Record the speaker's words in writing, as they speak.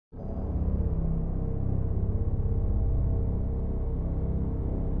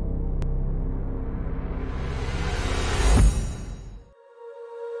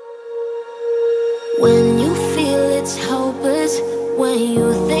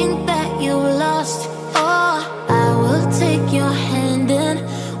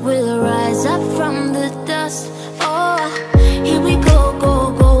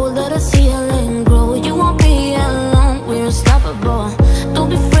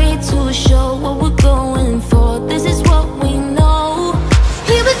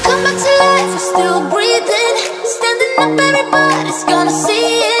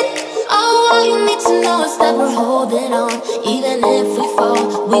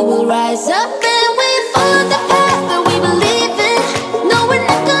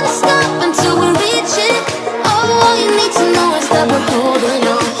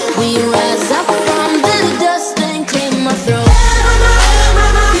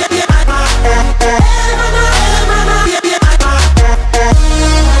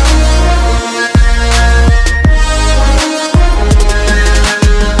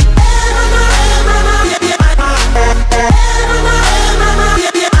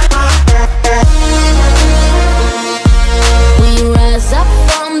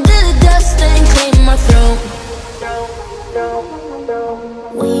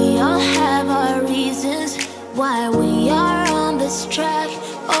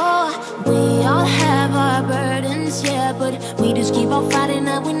but we just keep on fighting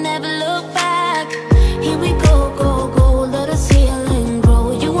and we never look back. Here we go, go, go, let us heal and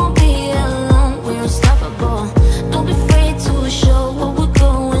grow. You won't be alone, we're unstoppable. Don't be afraid to show what we're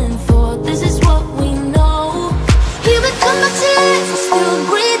going for. This is what we know. Here we come back to life, we're still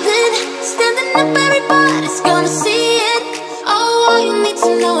breathing. Standing up, everybody's gonna see it. Oh, all you need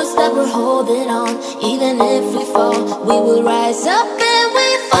to know is that we're holding on. Even if we fall, we will rise up and we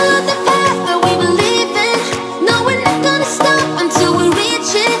follow the path that we believe in. No, we're not gonna stop until we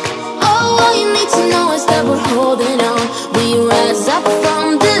reach it. Oh, all you need to know is that we're holding on. We rise up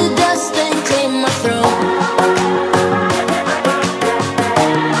from the dust and claim our throne.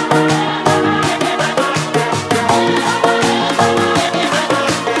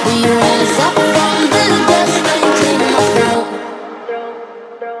 We rise up from the dust and claim our throne.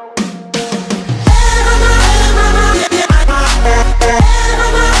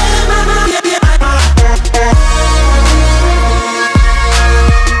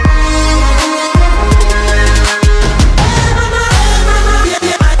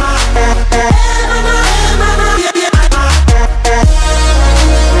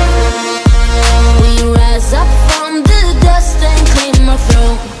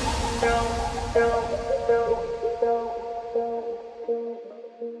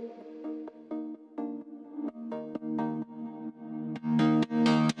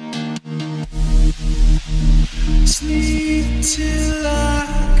 Sleep till I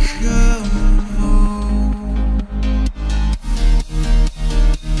come home.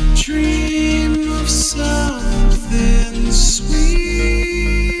 Dream of something sweet.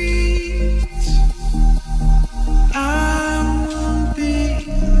 I will be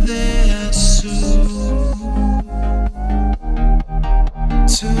there soon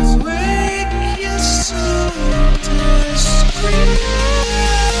to wake your soul discreet.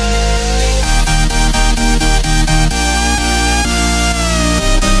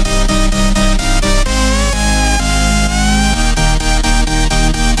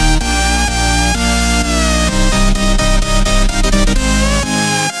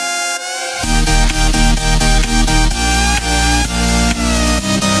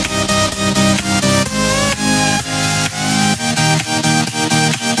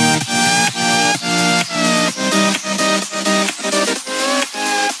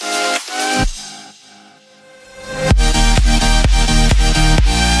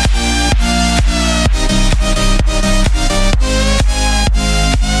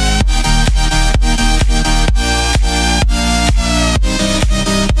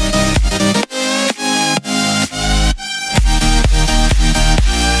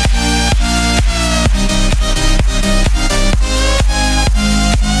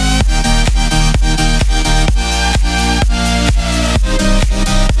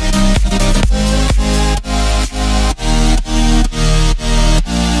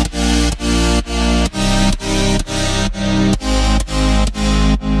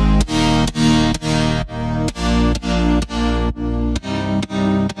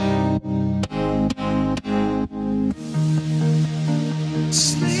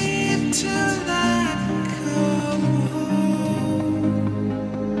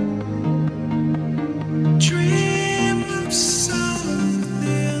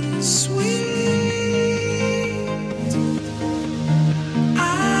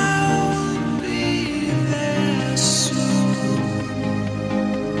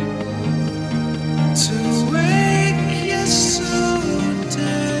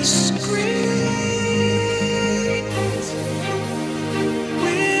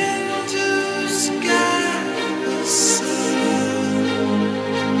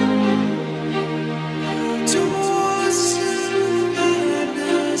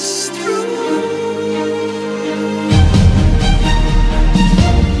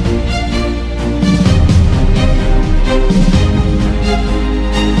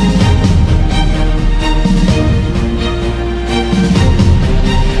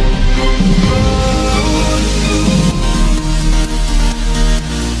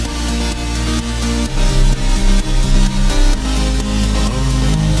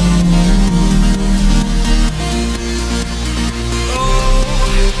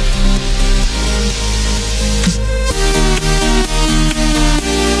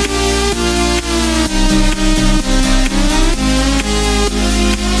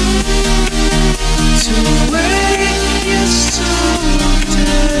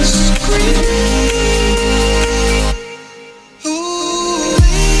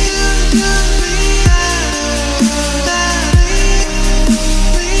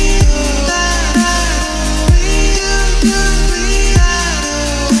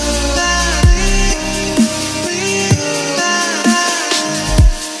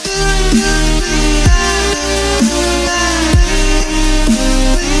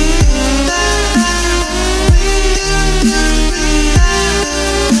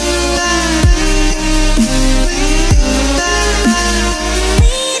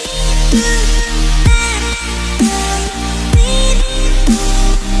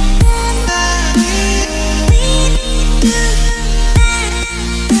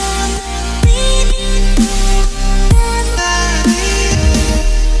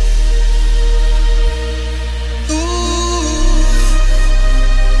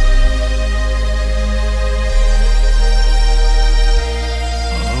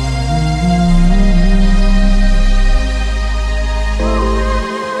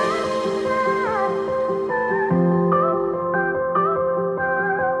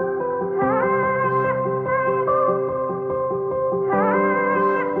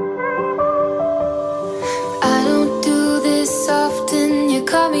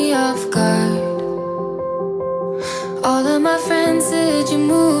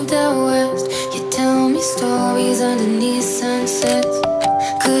 underneath sunsets.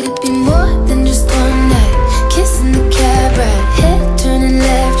 Could it be more than just one night? Kissing the cab ride, head turning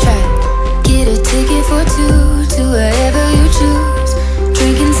left, right. Get a ticket for two to wherever you choose.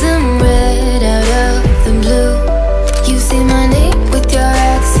 Drinking some red out of the blue. You say my name with your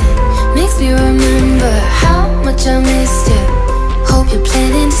accent, makes me remember how much I missed you. Hope you're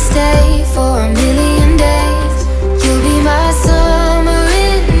planning to stay for a million days. You'll be my summer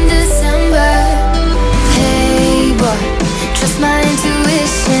in December. Hey boy, trust my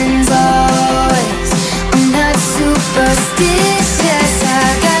intuitions always. I'm not superstitious, I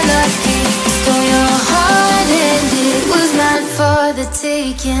got lucky. Stole your heart and it was mine for the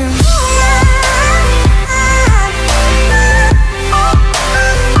taking.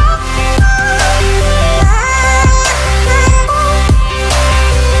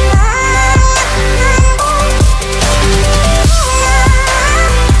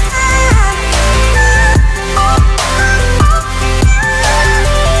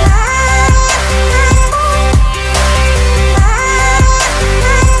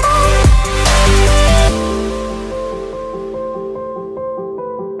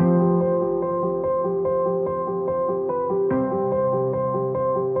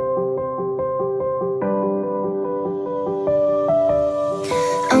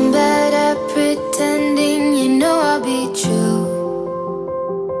 I'm bad at pretending, you know I'll be true.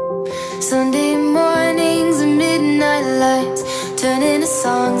 Sunday mornings and midnight lights turn into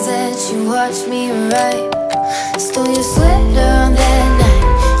songs that you watch me write. Stole your sweater on that night,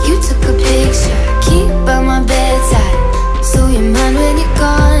 you took a picture, keep by my bedside. So you're mine when you're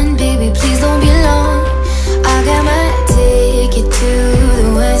gone, baby, please don't be long. I got my ticket to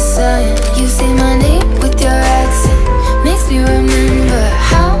the west side. You say my name with your accent, makes me remember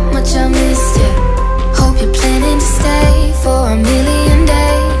how much I missed you. Hope you're planning to stay for a million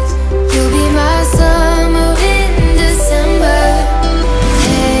days. You'll be my summer in December.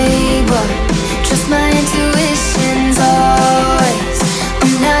 Hey boy, trust my intuitions always.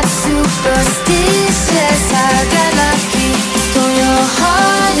 I'm not superstitious, I got lucky. Stole your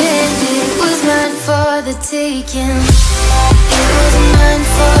heart and it was mine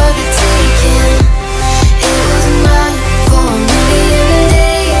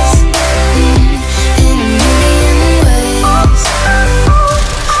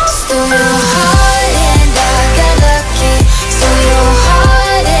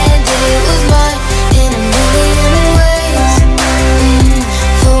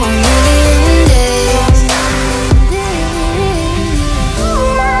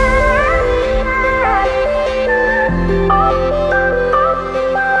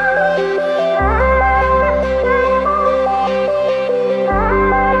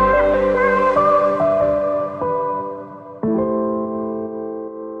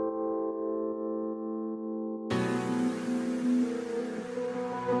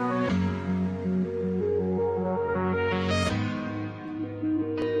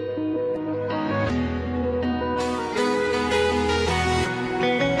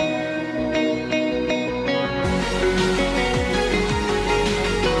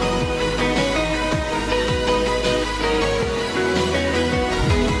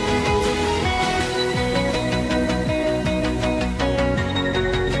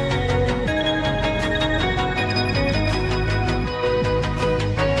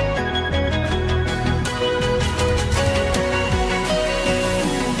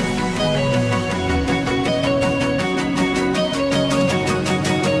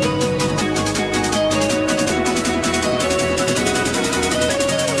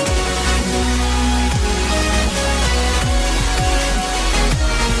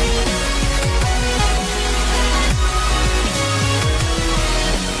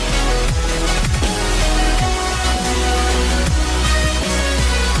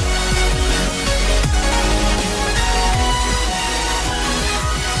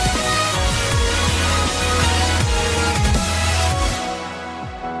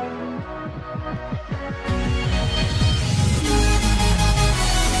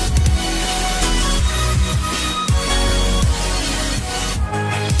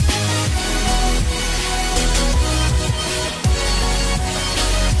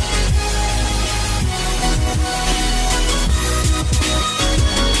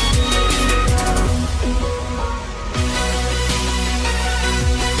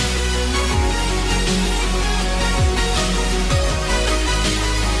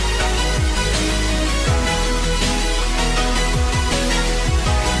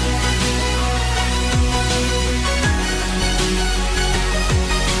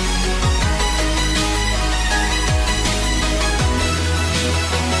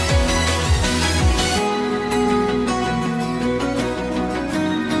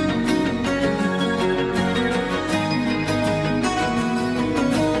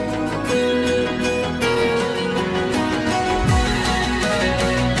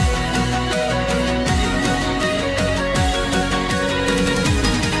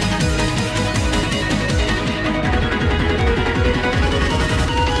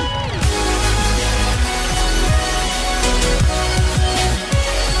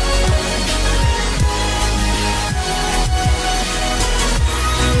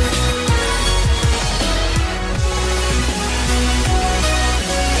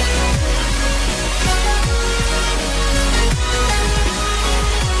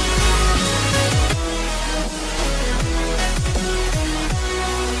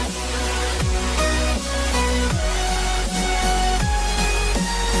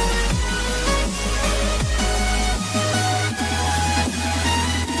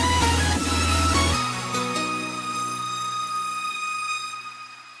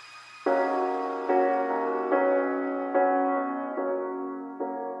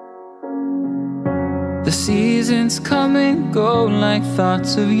The seasons come and go like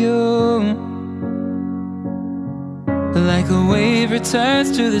thoughts of you. Like a wave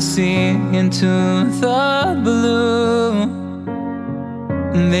returns to the sea into the blue.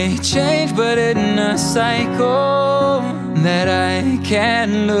 They change but in a cycle that I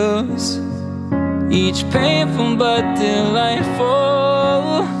can't lose. Each painful but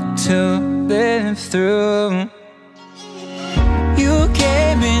delightful to live through. You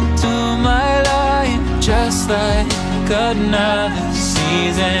came into my life just like another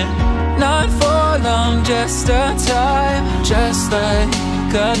season. Not for long, just a time, just like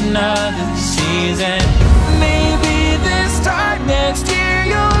another season. Maybe this time next year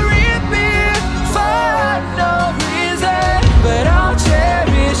you'll reappear for no reason, but I'll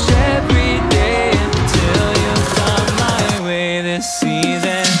cherish every day until you come my way this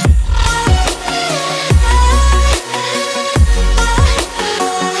season.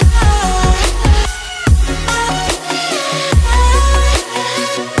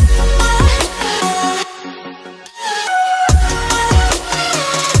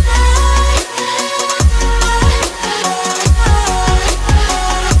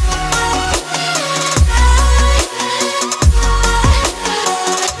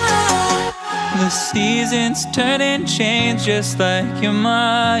 Seasons turn and change just like your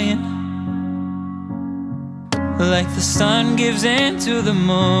mind. Like the sun gives into the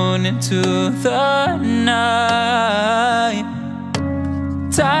moon, into the night.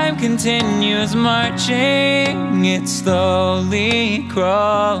 Time continues marching, it slowly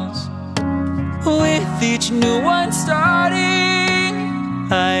crawls. With each new one starting,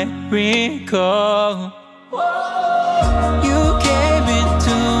 I recall. You came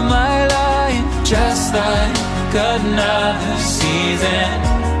into my life just like another season.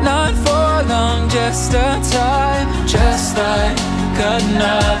 Not for long, just a time, just like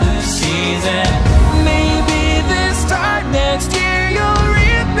another season. Maybe this time next year you'll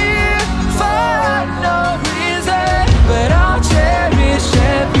reappear for no reason, but I'll cherish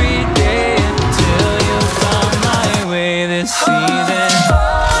every day until you come my way this season.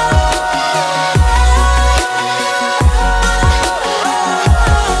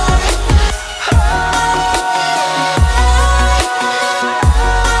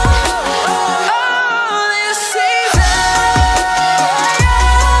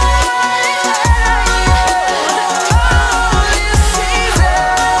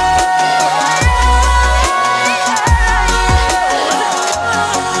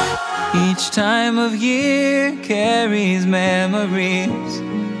 Time of year carries memories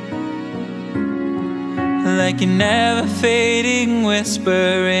like a never fading whisper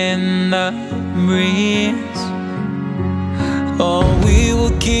in the breeze. Oh, we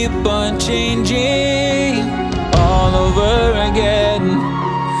will keep on changing all over again.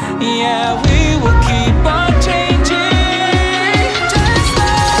 Yeah, we will keep on changing just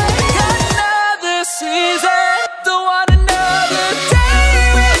like another season. Don't want another day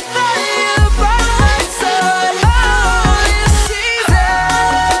without you by my side. Oh, this season.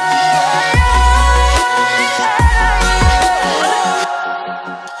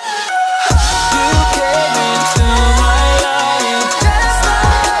 You came into my life just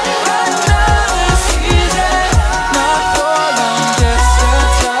like another season. Not for long, just a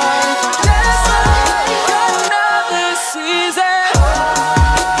time, just like another season.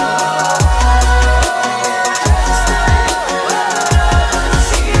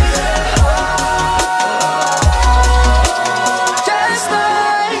 Just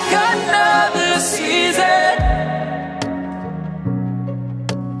like another season.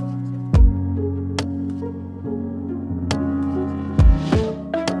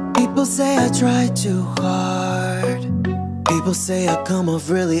 People say I try too hard. People say I come off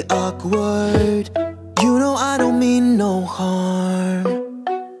really awkward. You know I don't mean no harm.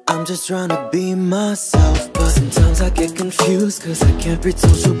 I'm just trying to be myself, but sometimes I get confused, cause I can't read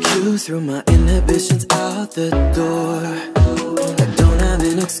social cues. Through my inhibitions out the door, I don't have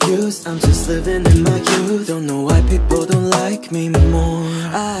an excuse, I'm just living in my youth. Don't know why people don't like me more.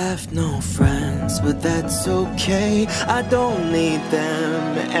 I have no friends, but that's okay. I don't need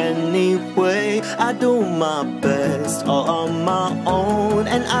them anyway. I do my best all on my own,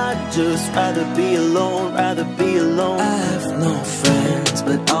 and I'd just rather be alone, rather be alone. I have no friends,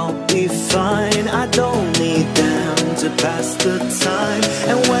 but I'll be fine. I don't need them to pass the time.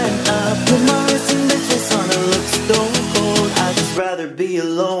 And when I put my wrist in this face on, it looks stone cold. I'd just rather be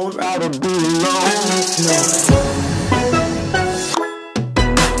alone, rather be alone. I have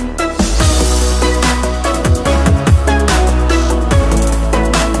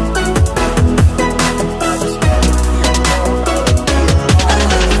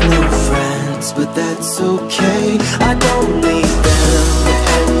no friends. But that's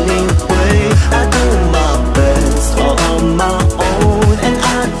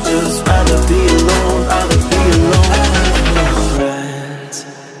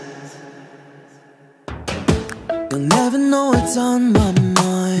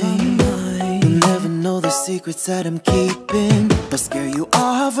secrets that I'm keeping, but scare you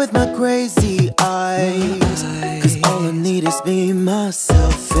off with my crazy eyes. Cause all I need is me,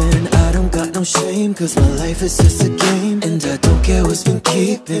 myself, and I don't got no shame. Cause my life is just a game, and I don't care what's been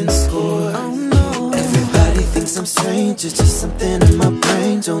keeping score. Oh no. Everybody thinks I'm strange, it's just something in my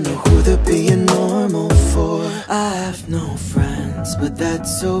brain. Don't know who they're being normal for. I have no friends, but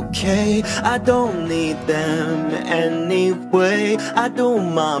that's okay. I don't need them anyway. I do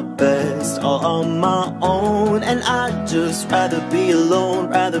my best all on my own, and I'd just rather be alone,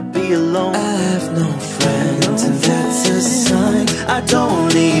 rather be alone. I have no friends, and that's a sign. I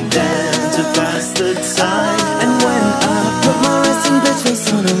don't need them to pass the time. And when I put my resting bitch face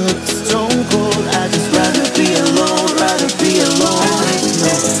on a look stone cold, I'd just rather be alone, rather be alone.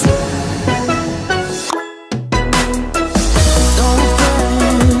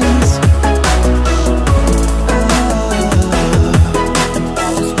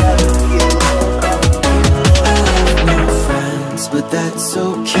 No friends. But that's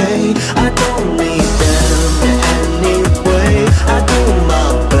okay, I don't need them anyway. I do my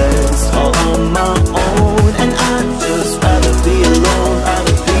best all on my own, and I'd just rather be alone,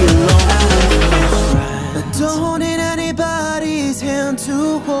 rather be alone. I don't need anybody's hand to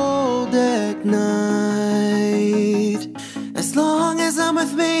hold at night. As long as I'm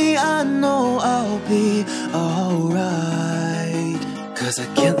with me, I know I'll be alright. Cause I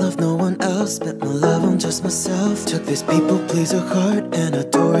can't love no one else, spent my love on just myself. Took this people pleaser heart and I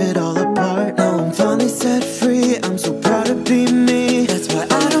tore it all